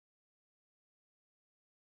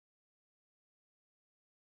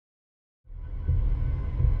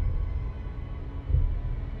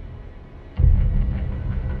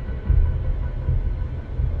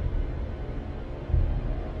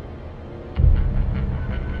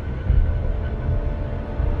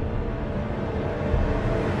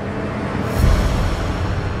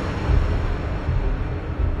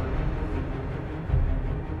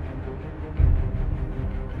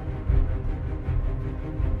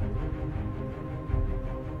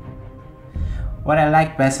What I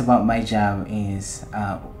like best about my job is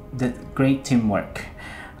the great teamwork.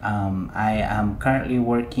 I am currently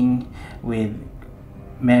working with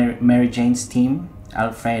Mary Jane's team,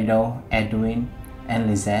 Alfredo, Edwin, and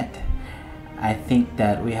Lizette. I think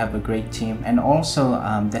that we have a great team, and also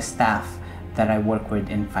the staff that I work with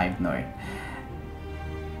in 5 North.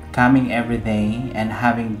 Coming every day and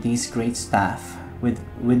having these great staff with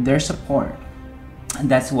their support,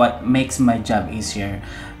 that's what makes my job easier,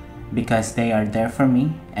 because they are there for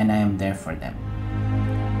me and I am there for them.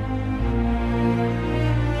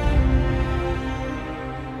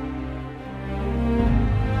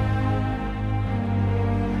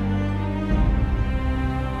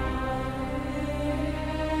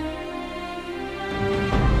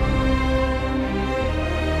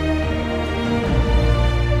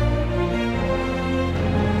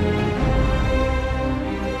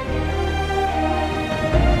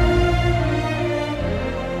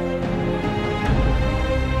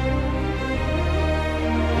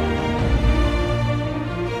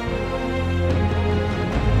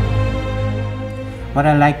 What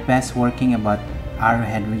I like best working about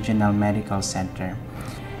Arrowhead Regional Medical Center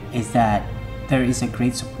is that there is a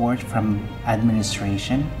great support from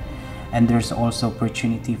administration, and there's also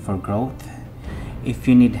opportunity for growth. If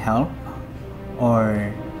you need help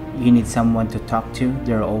or you need someone to talk to,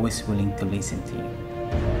 they're always willing to listen to you.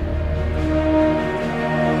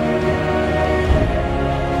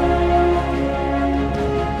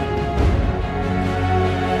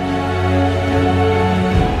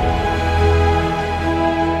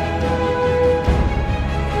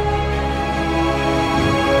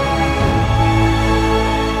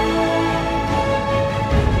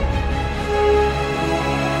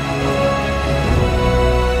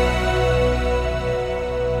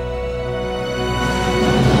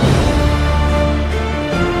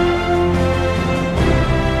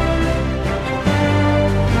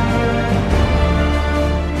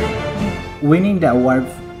 Winning the award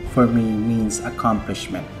for me means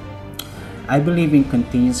accomplishment. I believe in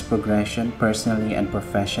continuous progression personally and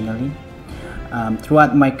professionally.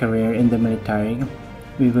 Throughout my career in the military,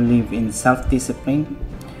 we believe in self-discipline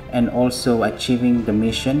and also achieving the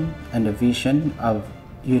mission and the vision of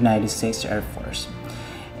United States Air Force.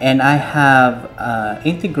 And I have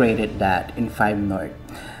integrated that in 5 North.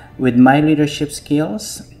 With my leadership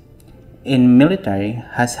skills in military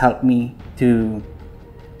has helped me to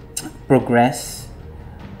progress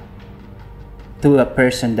to a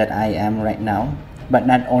person that I am right now. But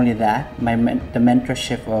not only that, the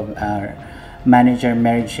mentorship of our manager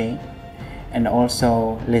Mary Jane and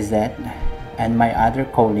also Lizette and my other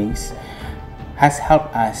colleagues has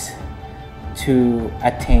helped us to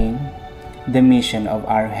attain the mission of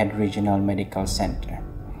Arrowhead Regional Medical Center.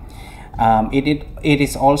 It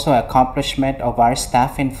is also an accomplishment of our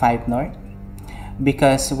staff in 5 North,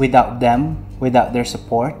 because without them, without their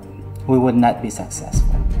support, we would not be successful.